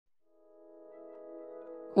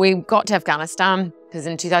We got to Afghanistan because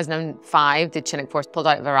in 2005, the Chinook force pulled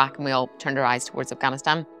out of Iraq and we all turned our eyes towards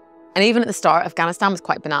Afghanistan. And even at the start, Afghanistan was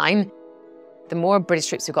quite benign. The more British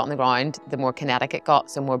troops we got on the ground, the more kinetic it got,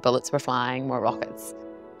 so more bullets were flying, more rockets.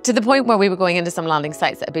 To the point where we were going into some landing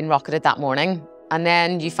sites that had been rocketed that morning, and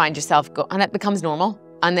then you find yourself, and it becomes normal.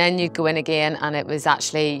 And then you go in again and it was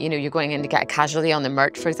actually, you're going in to get a casualty on the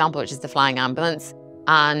MERT, for example, which is the flying ambulance.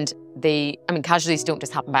 And casualties don't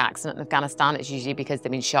just happen by accident in Afghanistan. It's usually because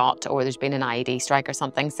they've been shot or there's been an IED strike or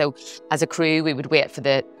something. So as a crew, we would wait for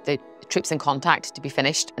the troops in contact to be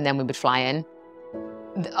finished and then we would fly in.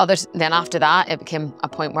 Then after that, it became a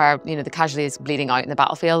point where, the casualty is bleeding out in the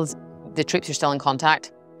battlefields. The troops are still in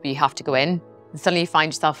contact, but you have to go in. And suddenly you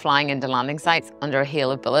find yourself flying into landing sites under a hail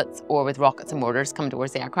of bullets or with rockets and mortars coming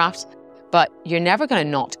towards the aircraft. But you're never going to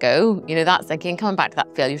not go. That's again, coming back to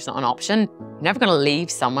that failure's not an option. You're never going to leave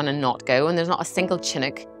someone and not go. And there's not a single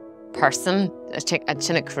Chinook person, a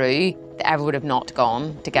Chinook crew that ever would have not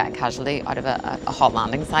gone to get a casualty out of a hot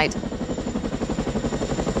landing site.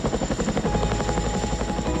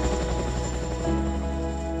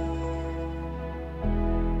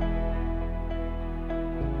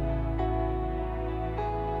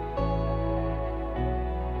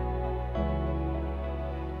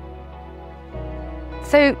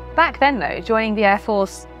 So back then though, joining the Air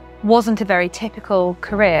Force wasn't a very typical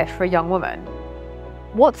career for a young woman.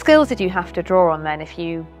 What skills did you have to draw on then if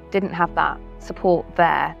you didn't have that support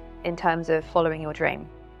there in terms of following your dream?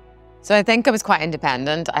 So I think I was quite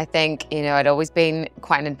independent. I think, I'd always been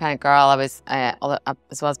quite an independent girl. I was, as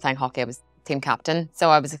well as playing hockey, I was team captain. So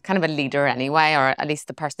I was kind of a leader anyway, or at least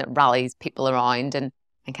the person that rallies people around and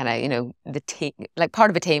kind of, the team, like part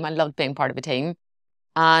of a team. I loved being part of a team.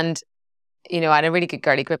 And I had a really good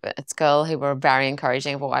girly group at school who were very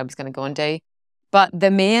encouraging of what I was going to go and do. But the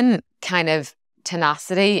main kind of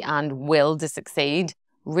tenacity and will to succeed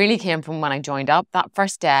really came from when I joined up that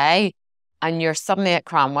first day and you're suddenly at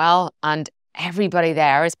Cranwell and everybody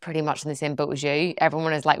there is pretty much in the same boat as you.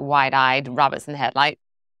 Everyone is like wide-eyed rabbits in the headlight.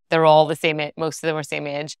 They're all the same age, most of them are the same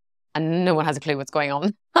age and no one has a clue what's going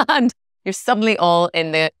on. And you're suddenly all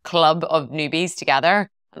in the club of newbies together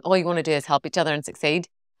and all you want to do is help each other and succeed.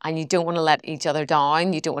 And you don't want to let each other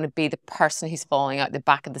down. You don't want to be the person who's falling out the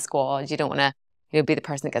back of the squad. You don't want to, be the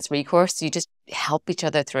person that gets recourse. You just help each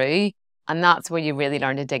other through. And that's where you really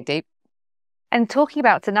learn to dig deep. And talking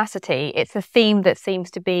about tenacity, it's a theme that seems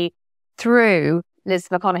to be through Liz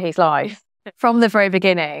McConaghy's life from the very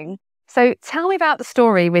beginning. So tell me about the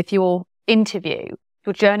story with your interview,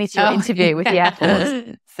 your journey to your interview with the Air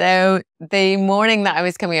Force. So the morning that I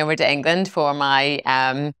was coming over to England for my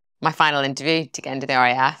final interview to get into the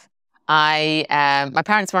RAF, my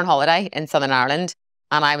parents were on holiday in Southern Ireland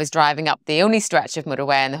and I was driving up the only stretch of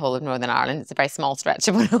motorway in the whole of Northern Ireland. It's a very small stretch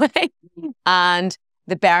of motorway. And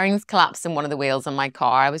the bearings collapsed in one of the wheels on my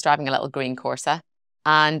car. I was driving a little green Corsa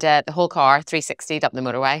and the whole car 360'd up the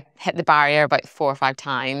motorway, hit the barrier about 4 or 5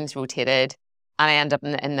 times, rotated, and I ended up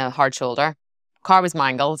in the hard shoulder. Car was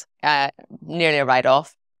mangled, nearly a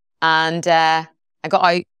write-off. And I got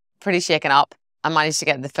out pretty shaken up. I managed to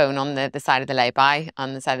get the phone on the side of the lay-by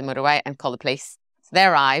on the side of the motorway and call the police. So they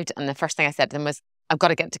arrived and the first thing I said to them was, I've got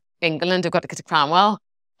to get to England, I've got to get to Cranwell.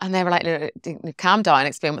 And they were like, calm down,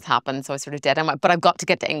 explain what's happened. So I sort of did. I'm like, but I've got to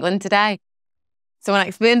get to England today. So when I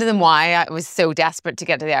explained to them why I was so desperate to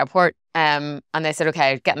get to the airport, and they said,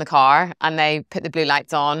 okay, get in the car. And they put the blue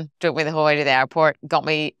lights on, drove me the whole way to the airport, got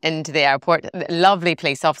me into the airport. A lovely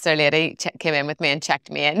police officer lady came in with me and checked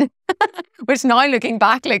me in, which now looking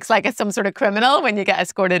back looks like it's some sort of criminal when you get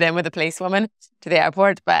escorted in with a policewoman to the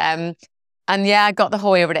airport. But and yeah, I got the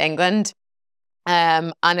whole way over to England.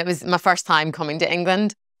 And it was my first time coming to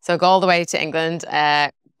England. So I got all the way to England,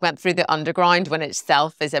 went through the underground, when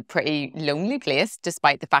itself is a pretty lonely place,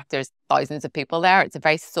 despite the fact there's thousands of people there. It's a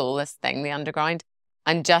very soulless thing, the underground.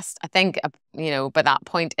 And just, I think, by that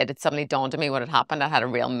point, it had suddenly dawned on me what had happened. I had a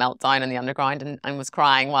real meltdown in the underground and was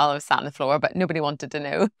crying while I was sat on the floor, but nobody wanted to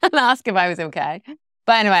know and ask if I was okay.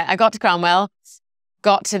 But anyway, I got to Cranwell,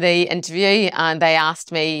 got to the interview, and they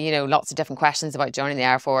asked me, lots of different questions about joining the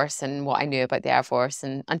Air Force and what I knew about the Air Force.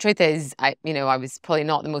 And truth is, I was probably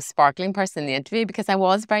not the most sparkling person in the interview because I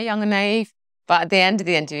was very young and naive. But at the end of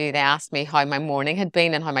the interview, they asked me how my morning had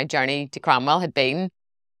been and how my journey to Cranwell had been.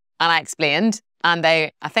 And I explained. And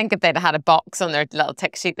I think if they'd had a box on their little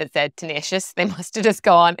tick sheet that said tenacious, they must have just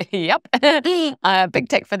gone, yep, big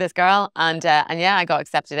tick for this girl. And yeah, I got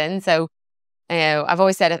accepted in. So, I've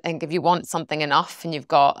always said, I think if you want something enough and you've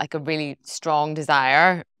got like a really strong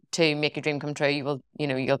desire to make your dream come true,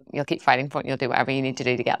 you'll keep fighting for it and you'll do whatever you need to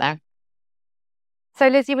do to get there. So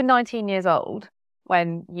Liz, you were 19 years old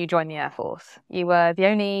when you joined the Air Force? You were the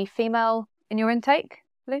only female in your intake,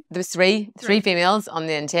 Lou? There was three females on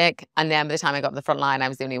the intake, and then by the time I got to the front line, I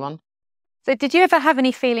was the only one. So did you ever have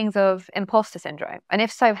any feelings of imposter syndrome? And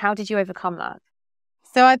if so, how did you overcome that?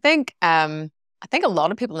 So I think a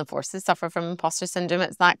lot of people in the forces suffer from imposter syndrome.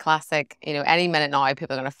 It's that classic, any minute now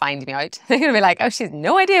people are going to find me out. They're going to be like, oh, she's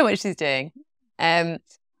no idea what she's doing.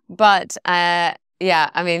 But yeah,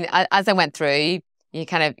 I mean, as I went through,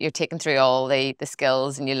 you're taken through all the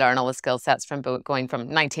skills, and you learn all the skill sets from going from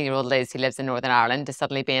 19-year-old Liz who lives in Northern Ireland to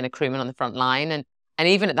suddenly being a crewman on the front line. And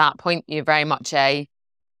even at that point, you're very much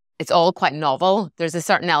it's all quite novel. There's a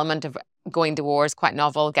certain element of going to war is quite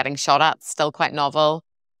novel, getting shot at still quite novel.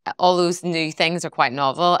 All those new things are quite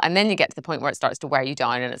novel. And then you get to the point where it starts to wear you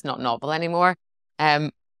down and it's not novel anymore.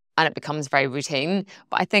 And it becomes very routine.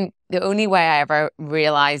 But I think the only way I ever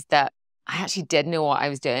realized that I actually did know what I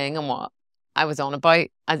was doing and what I was on about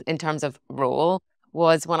in terms of role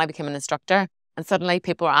was when I became an instructor. And suddenly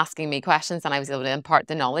people were asking me questions and I was able to impart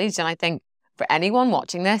the knowledge. And I think for anyone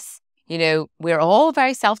watching this, we're all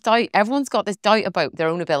very self-doubt. Everyone's got this doubt about their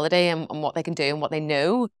own ability and what they can do and what they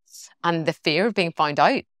know, and the fear of being found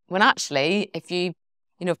out. When actually, if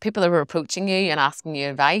people are approaching you and asking you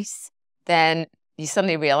advice, then you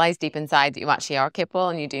suddenly realize deep inside that you actually are capable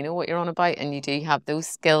and you do know what you're on about and you do have those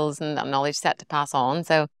skills and that knowledge set to pass on.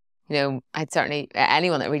 So, I'd certainly,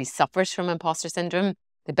 anyone that really suffers from imposter syndrome,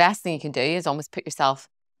 the best thing you can do is almost put yourself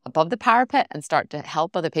above the parapet and start to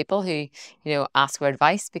help other people who, ask for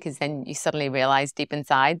advice, because then you suddenly realize deep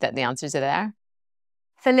inside that the answers are there.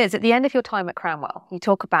 So Liz, at the end of your time at Cranwell, you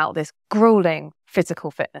talk about this grueling physical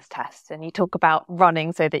fitness test, and you talk about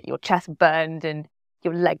running so that your chest burned and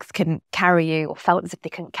your legs couldn't carry you or felt as if they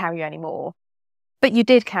couldn't carry you anymore. But you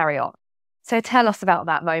did carry on. So tell us about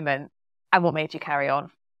that moment and what made you carry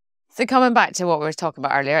on. So coming back to what we were talking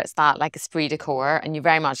about earlier, it's that like esprit de corps, and you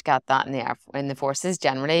very much get that in the forces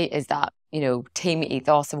generally, is that, team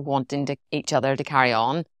ethos of wanting each other to carry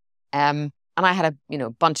on. And I had a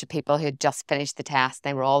bunch of people who had just finished the test.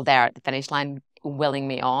 They were all there at the finish line willing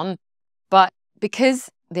me on. But because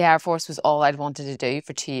the Air Force was all I'd wanted to do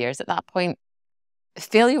for 2 years at that point,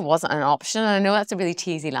 failure wasn't an option. And I know that's a really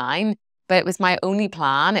cheesy line, but it was my only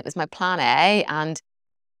plan. It was my plan A, and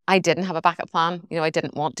I didn't have a backup plan. I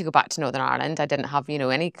didn't want to go back to Northern Ireland. I didn't have,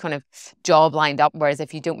 any kind of job lined up. Whereas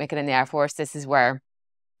if you don't make it in the Air Force, this is where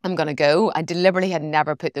I'm going to go. I deliberately had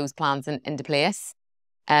never put those plans into place,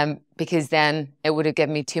 because then it would have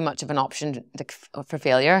given me too much of an option for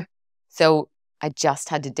failure. So I just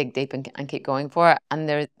had to dig deep and keep going for it. And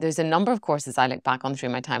there's a number of courses I look back on through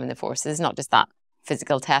my time in the forces, not just that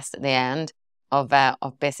physical test at the end of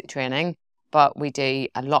basic training. But we do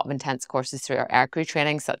a lot of intense courses through our aircrew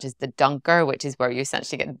training, such as the Dunker, which is where you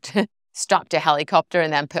essentially get strapped to a helicopter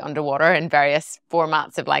and then put underwater in various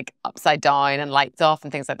formats of like upside down and lights off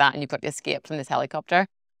and things like that. And you've got to escape from this helicopter,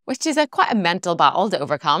 which is quite a mental battle to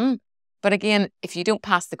overcome. But again, if you don't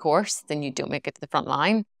pass the course, then you don't make it to the front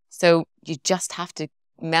line. So you just have to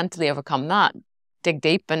mentally overcome that, dig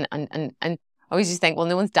deep and I always just think, well,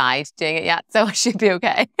 no one's died doing it yet, so I should be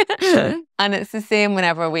okay. And it's the same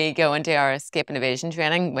whenever we go into our escape and evasion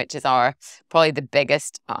training, which is probably the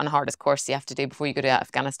biggest and hardest course you have to do before you go to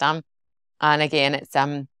Afghanistan. And again, it's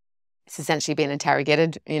essentially being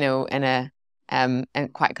interrogated, in a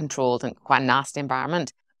quite controlled and quite nasty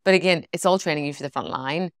environment. But again, it's all training you for the front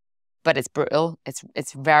line, but it's brutal.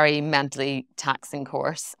 It's very mentally taxing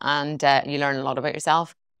course, and you learn a lot about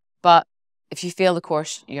yourself. But if you fail the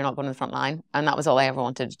course, you're not going to the front line. And that was all I ever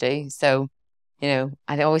wanted to do. So,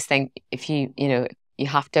 I always think if you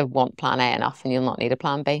have to want plan A enough, and you'll not need a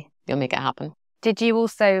plan B. You'll make it happen. Did you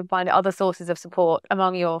also find other sources of support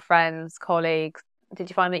among your friends, colleagues? Did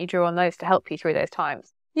you find that you drew on those to help you through those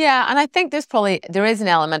times? Yeah, and I think there is an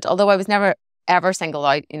element, although I was never ever singled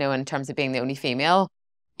out, in terms of being the only female.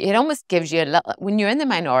 It almost gives you when you're in the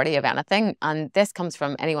minority of anything, and this comes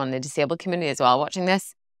from anyone in the disabled community as well watching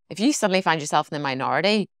this. If you suddenly find yourself in the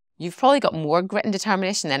minority, you've probably got more grit and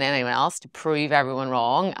determination than anyone else to prove everyone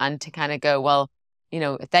wrong and to kind of go, well,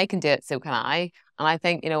 if they can do it, so can I. And I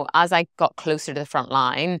think, as I got closer to the front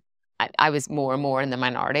line, I was more and more in the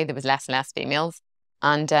minority. There was less and less females.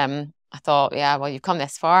 And I thought, yeah, well, you've come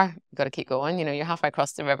this far. You've got to keep going. You're halfway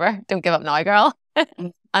across the river. Don't give up now, girl.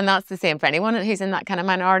 And that's the same for anyone who's in that kind of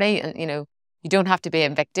minority. And, you don't have to be a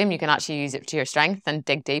victim. You can actually use it to your strength and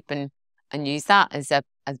dig deep and use that as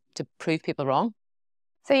to prove people wrong.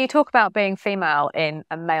 So you talk about being female in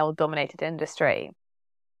a male-dominated industry.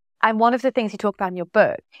 And one of the things you talk about in your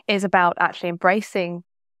book is about actually embracing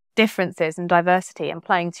differences and diversity and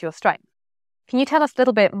playing to your strength. Can you tell us a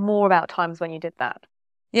little bit more about times when you did that?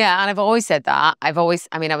 Yeah, and I've always said that. I was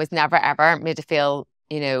never ever made to feel,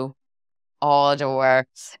 odd or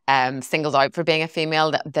singled out for being a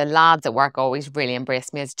female. The lads at work always really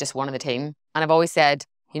embraced me as just one of the team. And I've always said,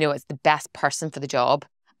 it's the best person for the job.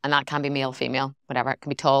 And that can be male, female, whatever. It can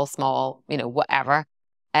be tall, small, whatever.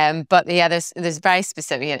 But yeah, there's very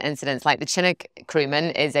specific incidents. Like the Chinook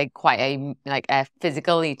Crewman is quite a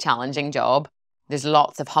physically challenging job. There's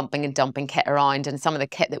lots of humping and dumping kit around, and some of the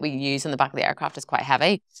kit that we use on the back of the aircraft is quite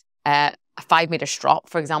heavy. A 5-meter strop,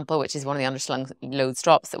 for example, which is one of the underslung load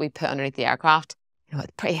strops that we put underneath the aircraft,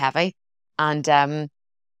 it's pretty heavy. And the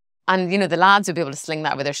lads would be able to sling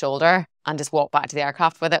that over their shoulder and just walk back to the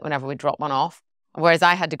aircraft with it whenever we drop one off. Whereas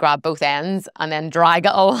I had to grab both ends and then drag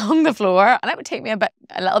it along the floor, and it would take me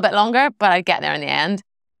a little bit longer, but I'd get there in the end.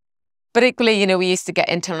 But equally, we used to get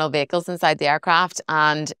internal vehicles inside the aircraft,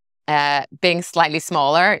 and being slightly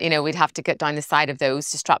smaller, we'd have to get down the side of those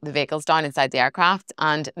to strap the vehicles down inside the aircraft.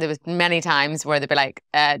 And there was many times where they'd be like,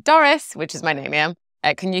 Doris, which is my nickname,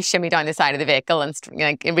 can you shimmy down the side of the vehicle and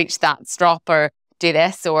reach that strop, or do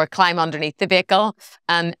this, or climb underneath the vehicle?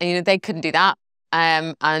 And they couldn't do that.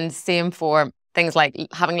 And same for things like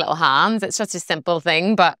having little hands. It's such a simple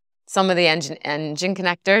thing, but some of the engine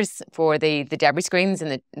connectors for the debris screens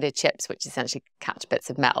and the chips, which essentially catch bits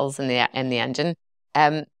of metals in the engine,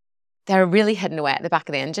 they're really hidden away at the back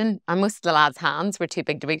of the engine. And most of the lads' hands were too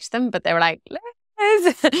big to reach them, but they were like,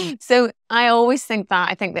 Liz. So I always think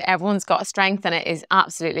that everyone's got a strength, and it is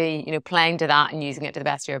absolutely, playing to that and using it to the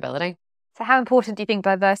best of your ability. So how important do you think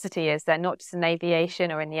diversity is then, not just in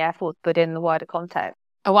aviation or in the Air Force, but in the wider context?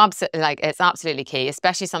 Oh, absolutely. It's absolutely key,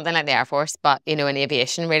 especially something like the Air Force, but, in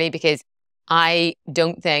aviation really, because I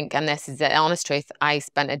don't think, and this is the honest truth, I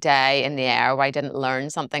spent a day in the air where I didn't learn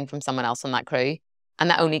something from someone else on that crew. And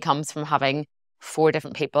that only comes from having 4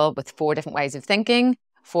 different people with 4 different ways of thinking,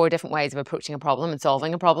 4 different ways of approaching a problem and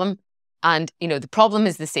solving a problem. And, the problem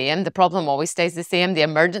is the same. The problem always stays the same. The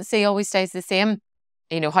emergency always stays the same.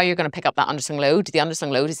 How you're going to pick up that underslung load, the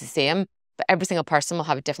underslung load is the same, but every single person will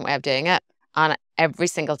have a different way of doing it. And every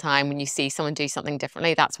single time when you see someone do something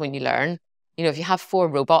differently, that's when you learn. If you have 4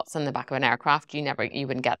 robots on the back of an aircraft, you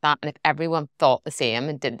wouldn't get that. And if everyone thought the same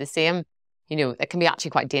and did the same, it can be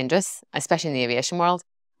actually quite dangerous, especially in the aviation world.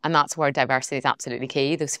 And that's where diversity is absolutely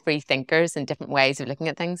key, those free thinkers and different ways of looking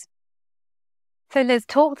at things. So Liz,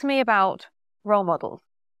 talk to me about role models.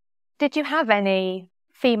 Did you have any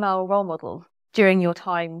female role models during your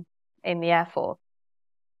time in the Air Force?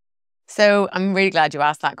 So I'm really glad you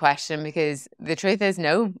asked that question, because the truth is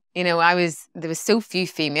no. There was so few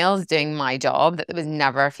females doing my job that there was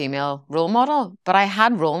never a female role model. But I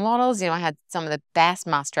had role models. I had some of the best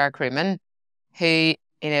master air crewmen who,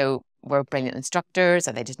 were brilliant instructors,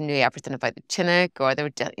 or they just knew everything about the Chinook, or they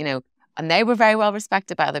were, and they were very well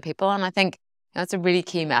respected by other people. And I think that's a really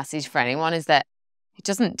key message for anyone, is that it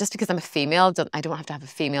doesn't, just because I'm a female, I don't have to have a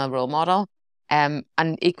female role model. And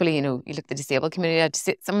equally, you look at the disabled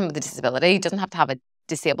community, someone with a disability doesn't have to have a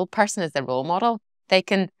disabled person as their role model. They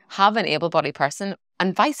can have an able-bodied person,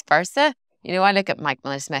 and vice versa. I look at Mike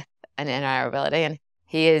Miller-Smith in Aerobility, and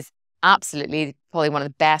he is absolutely probably one of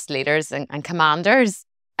the best leaders and commanders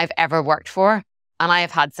I've ever worked for. And I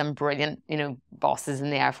have had some brilliant, bosses in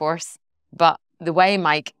the Air Force. But the way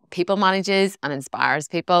Mike people manages and inspires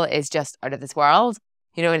people is just out of this world.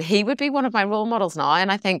 And he would be one of my role models now.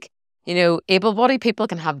 And I think, able-bodied people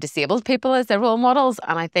can have disabled people as their role models.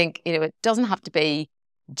 And I think, it doesn't have to be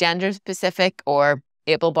gender specific or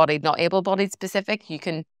able-bodied, not able-bodied specific. You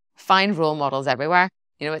can find role models everywhere.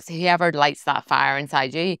 It's whoever lights that fire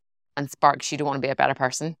inside you and sparks you to want to be a better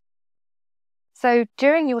person. So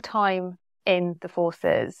during your time in the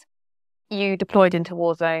forces, you deployed into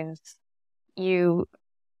war zones, you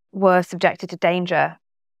were subjected to danger.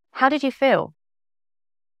 How did you feel?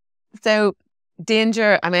 So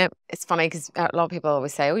danger, it's funny because a lot of people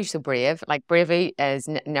always say, oh, you're so brave. Like, bravery is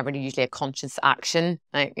never usually a conscious action.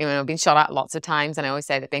 Like, I've been shot at lots of times, and I always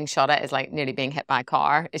say that being shot at is like nearly being hit by a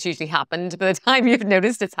car. It's usually happened by the time you've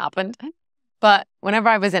noticed it's happened. But whenever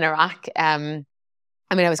I was in Iraq, I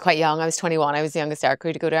was quite young. I was 21. I was the youngest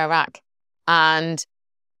aircrew to go to Iraq. And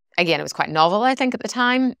again, it was quite novel, I think, at the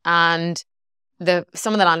time. And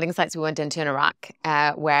some of the landing sites we went into in Iraq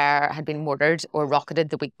had been mortared or rocketed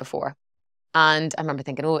the week before. And I remember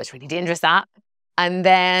thinking, oh, it's really dangerous, that. And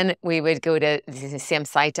then we would go to the same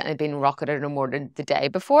site and it had been rocketed or mortared the day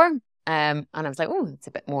before. And I was like, oh, it's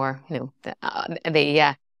a bit more,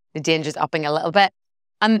 the danger's upping a little bit.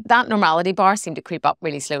 And that normality bar seemed to creep up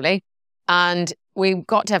really slowly. And we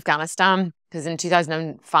got to Afghanistan, because in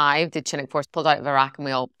 2005, the Chinook force pulled out of Iraq and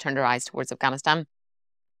we all turned our eyes towards Afghanistan.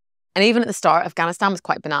 And even at the start, Afghanistan was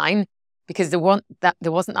quite benign. because there wasn't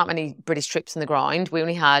that many British troops on the ground. We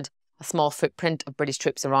only had a small footprint of British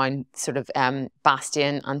troops around sort of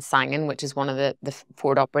Bastion and Sangen, which is one of the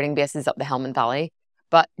forward operating bases up the Helmand Valley.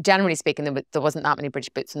 But generally speaking, there wasn't that many British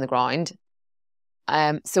boots on the ground.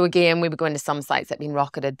 So again, we would go into some sites that had been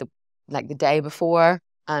rocketed the day before,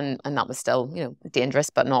 and that was still, you know, dangerous,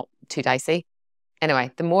 but not too dicey.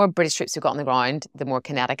 Anyway, the more British troops we got on the ground, the more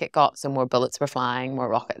kinetic it got. So more bullets were flying, more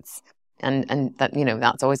rockets. And that, you know,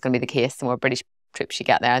 that's always going to be the case. The more British troops you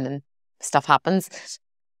get there, and then stuff happens.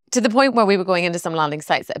 To the point where we were going into some landing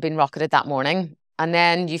sites that had been rocketed that morning. And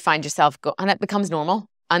then you find yourself, and it becomes normal.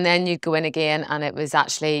 And then you go in again, and it was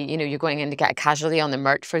actually, you know, you're going in to get a casualty on the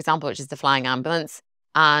MERT, for example, which is the flying ambulance.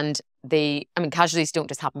 And casualties don't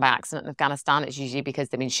just happen by accident in Afghanistan. It's usually because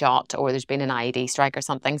they've been shot or there's been an IED strike or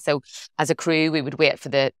something. So as a crew, we would wait for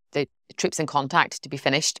the troops in contact to be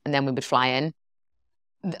finished, and then we would fly in.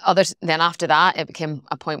 Then after that, it became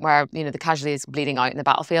a point where, you know, the casualty is bleeding out in the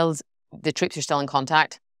battlefield. The troops are still in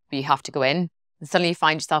contact, but you have to go in. And suddenly you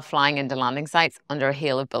find yourself flying into landing sites under a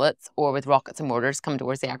hail of bullets or with rockets and mortars coming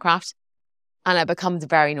towards the aircraft. And it becomes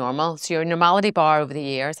very normal. So your normality bar over the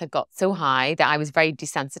years had got so high that I was very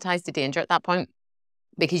desensitized to danger at that point,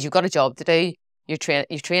 because you've got a job to do, you've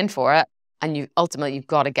trained for it, and you've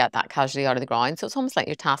got to get that casualty out of the ground. So it's almost like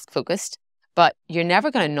you're task focused, but you're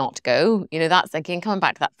never going to not go. You know, that's again coming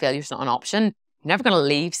back to that failure's not an option. You're never going to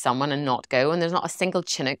leave someone and not go. And there's not a single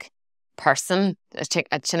Chinook person,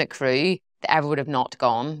 a Chinook crew that ever would have not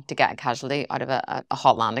gone to get a casualty out of a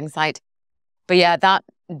hot landing site. But yeah, that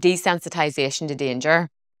desensitization to danger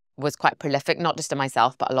was quite prolific, not just to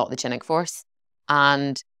myself, but a lot of the Chinook force.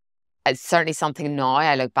 And it's certainly something now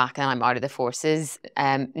I look back and I'm out of the forces,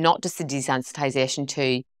 not just the desensitization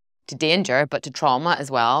to danger, but to trauma as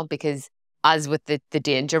well. Because as with the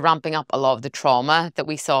danger ramping up, a lot of the trauma that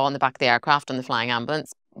we saw on the back of the aircraft on the flying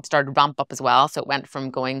ambulance started to ramp up as well. So it went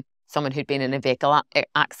from someone who'd been in a vehicle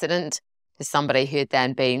accident to somebody who had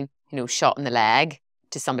then been, you know, shot in the leg,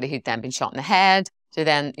 to somebody who'd then been shot in the head, to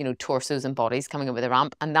then, you know, torsos and bodies coming over the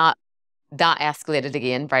ramp. And that escalated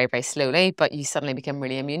again very, very slowly, but you suddenly become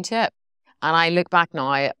really immune to it. And I look back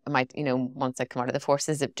now, once I come out of the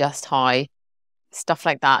forces, of just how stuff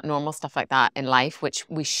like that, normal stuff like that in life, which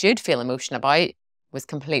we should feel emotion about, was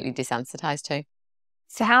completely desensitized to.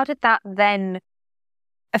 So how did that then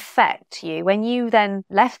affect you when you then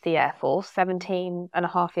left the Air Force 17 and a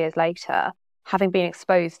half years later, having been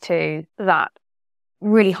exposed to that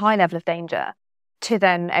really high level of danger, to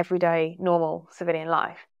then everyday normal civilian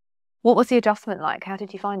life? What was the adjustment like? How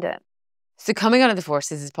did you find it? So coming out of the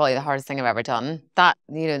forces is probably the hardest thing I've ever done. That,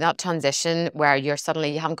 you know, that transition where you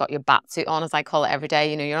haven't got your bat suit on, as I call it, every day.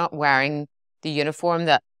 You know, you're not wearing the uniform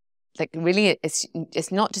that, like, really it's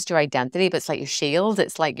not just your identity, but it's like your shield.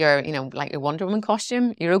 It's like your, you know, like your Wonder Woman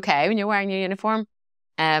costume. You're okay when you're wearing your uniform.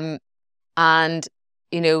 And,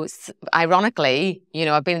 you know, ironically, you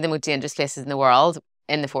know, I've been in the most dangerous places in the world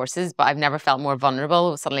in the forces, but I've never felt more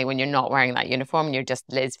vulnerable suddenly when you're not wearing that uniform and you're just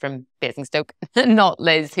Liz from Basingstoke, not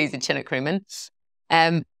Liz who's a Chinook crewman.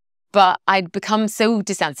 But I'd become so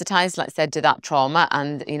desensitized, like I said, to that trauma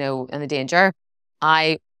and, you know, and the danger.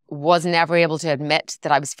 I was never able to admit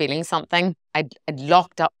that I was feeling something. I'd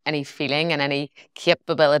locked up any feeling and any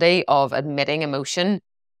capability of admitting emotion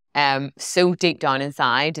so deep down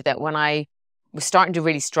inside that when I was starting to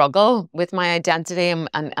really struggle with my identity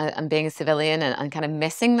and being a civilian and kind of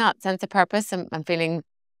missing that sense of purpose and feeling,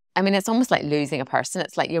 I mean, it's almost like losing a person.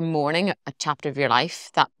 It's like you're mourning a chapter of your life,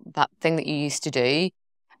 that thing that you used to do.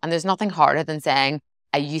 And there's nothing harder than saying,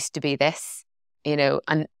 I used to be this, you know.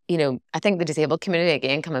 And, you know, I think the disabled community,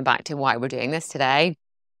 again, coming back to why we're doing this today,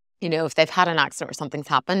 you know, if they've had an accident or something's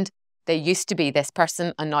happened, they used to be this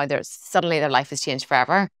person and now suddenly their life has changed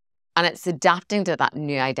forever. And it's adapting to that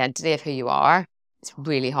new identity of who you are. It's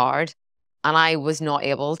really hard. And I was not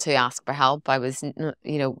able to ask for help. I was,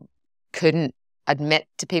 you know, couldn't admit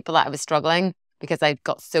to people that I was struggling because I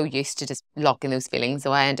got so used to just locking those feelings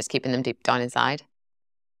away and just keeping them deep down inside.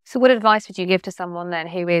 So what advice would you give to someone then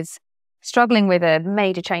who is struggling with a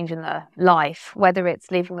major change in their life, whether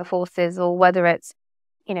it's leaving the forces or whether it's,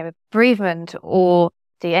 you know, bereavement or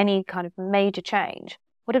any kind of major change?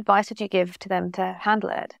 What advice would you give to them to handle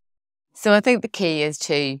it? So I think the key is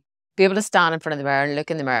to be able to stand in front of the mirror and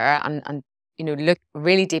look in the mirror and you know, look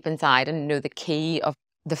really deep inside and know the key of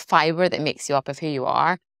the fibre that makes you up of who you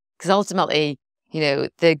are. Because ultimately, you know,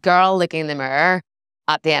 the girl looking in the mirror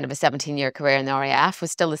at the end of a 17-year career in the RAF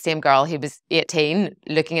was still the same girl who was 18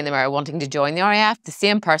 looking in the mirror wanting to join the RAF. The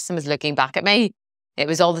same person was looking back at me. It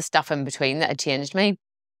was all the stuff in between that had changed me.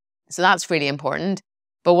 So that's really important.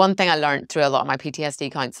 But one thing I learned through a lot of my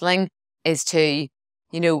PTSD counselling is to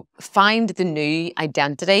find the new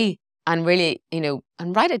identity and really,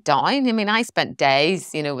 and write it down. I mean, I spent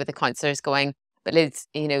days, with the counsellors going, but Liz,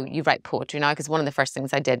 you write poetry now, because one of the first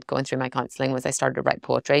things I did going through my counselling was I started to write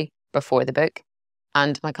poetry before the book.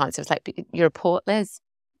 And my counsellor was like, you're a poet, Liz.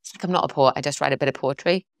 She's like, I'm not a poet, I just write a bit of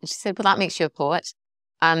poetry. And she said, well, that makes you a poet.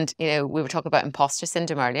 And, we were talking about imposter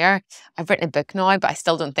syndrome earlier. I've written a book now, but I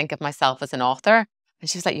still don't think of myself as an author. And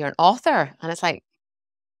she was like, you're an author. And it's like,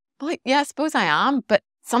 well, yeah, I suppose I am. But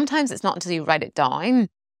sometimes it's not until you write it down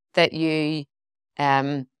that you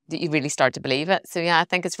really start to believe it. So yeah, I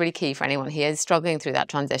think it's really key for anyone who is struggling through that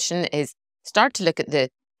transition is start to look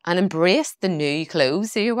at and embrace the new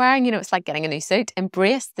clothes that you're wearing. It's like getting a new suit.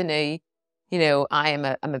 Embrace the new, I'm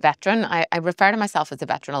a veteran. I refer to myself as a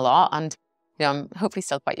veteran a lot, and I'm hopefully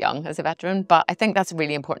still quite young as a veteran, but I think that's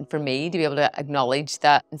really important for me to be able to acknowledge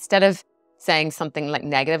that instead of saying something like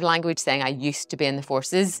negative language, saying I used to be in the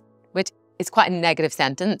forces, which is quite a negative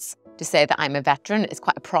sentence. To say that I'm a veteran is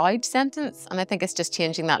quite a proud sentence. And I think it's just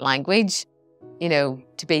changing that language,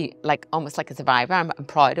 to be like almost like a survivor. I'm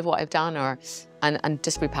proud of what I've done, and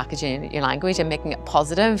just repackaging your language and making it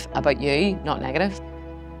positive about you, not negative.